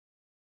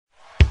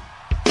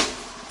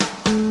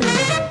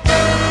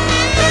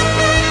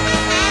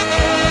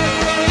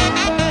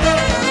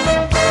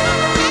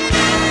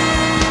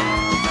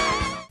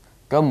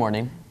Good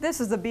morning. This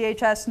is the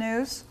BHS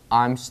News.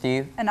 I'm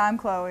Steve. And I'm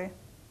Chloe.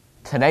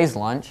 Today's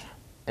lunch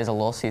is a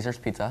Little Caesars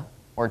pizza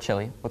or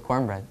chili with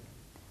cornbread.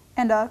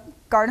 And a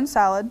garden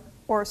salad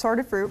or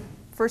assorted fruit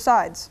for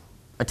sides.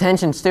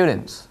 Attention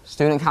students.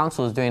 Student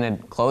Council is doing a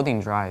clothing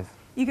drive.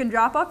 You can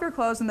drop off your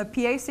clothes in the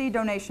PAC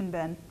donation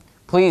bin.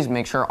 Please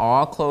make sure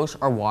all clothes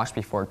are washed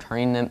before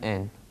turning them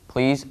in.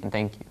 Please and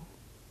thank you.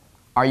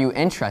 Are you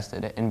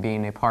interested in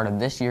being a part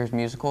of this year's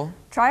musical?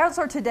 Tryouts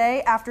are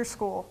today after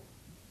school.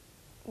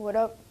 What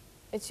up?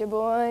 It's your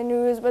boy,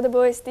 News Weather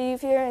Boy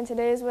Steve here, and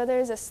today's weather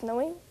is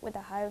snowy with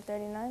a high of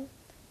 39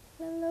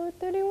 and a low of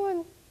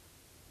 31.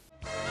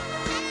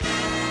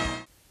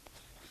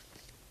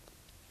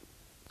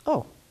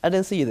 Oh, I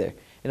didn't see you there.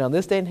 And on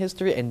this day in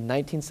history in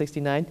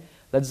 1969,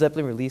 Led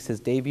Zeppelin released his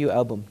debut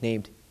album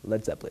named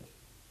Led Zeppelin.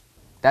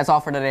 That's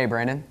all for today,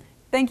 Brandon.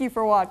 Thank you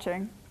for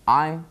watching.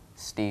 I'm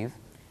Steve.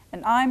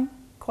 And I'm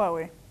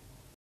Chloe.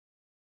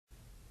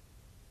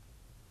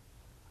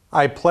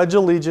 I pledge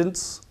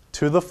allegiance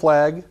to the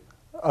flag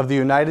of the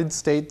United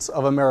States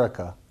of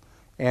America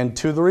and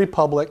to the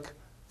republic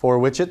for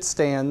which it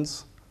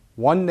stands,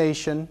 one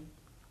nation,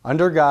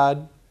 under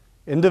God,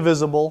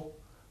 indivisible,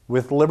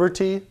 with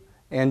liberty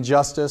and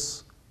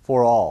justice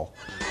for all.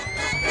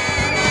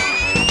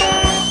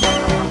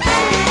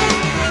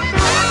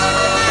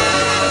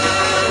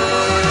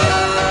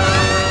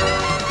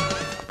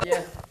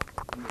 Yeah,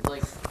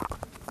 like,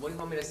 what do you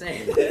want me to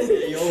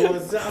say? Yo,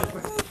 what's up?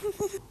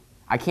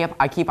 I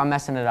keep on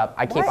messing it up.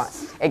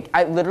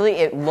 Literally,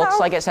 it looks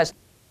like it says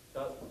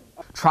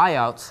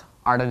tryouts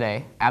are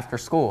today after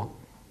school.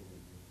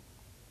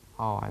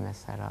 Oh, I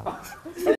messed that up.